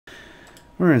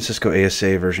We're in Cisco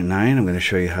ASA version 9. I'm going to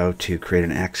show you how to create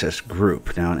an access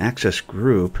group. Now, an access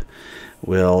group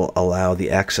will allow the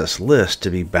access list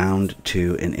to be bound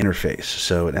to an interface.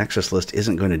 So an access list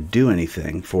isn't going to do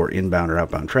anything for inbound or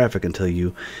outbound traffic until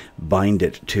you bind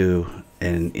it to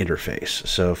an interface.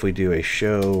 So if we do a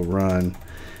show run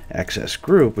access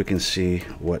group, we can see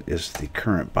what is the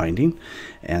current binding,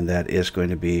 and that is going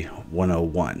to be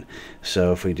 101.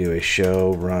 So if we do a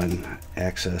show run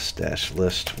access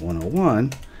list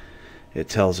 101, it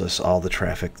tells us all the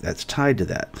traffic that's tied to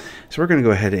that. So we're going to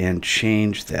go ahead and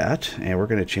change that, and we're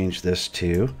going to change this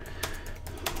to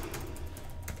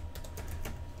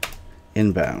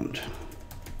inbound.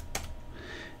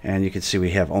 And you can see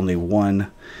we have only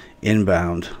one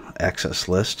inbound access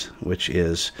list, which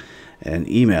is an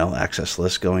email access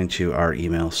list going to our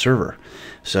email server.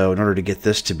 So in order to get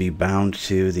this to be bound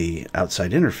to the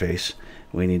outside interface,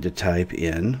 we need to type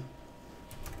in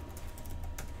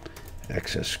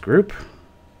access group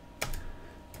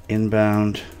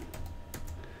inbound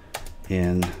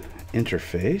in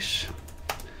interface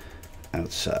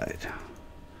outside.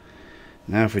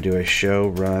 Now if we do a show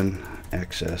run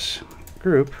access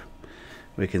group,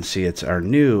 we can see it's our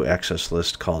new access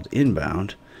list called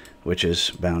inbound, which is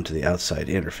bound to the outside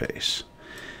interface.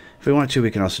 If we want to,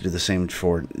 we can also do the same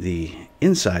for the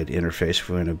inside interface if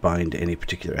we want to bind any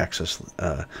particular access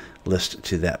list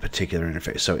to that particular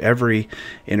interface. So every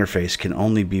interface can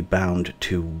only be bound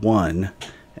to one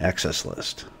access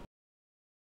list.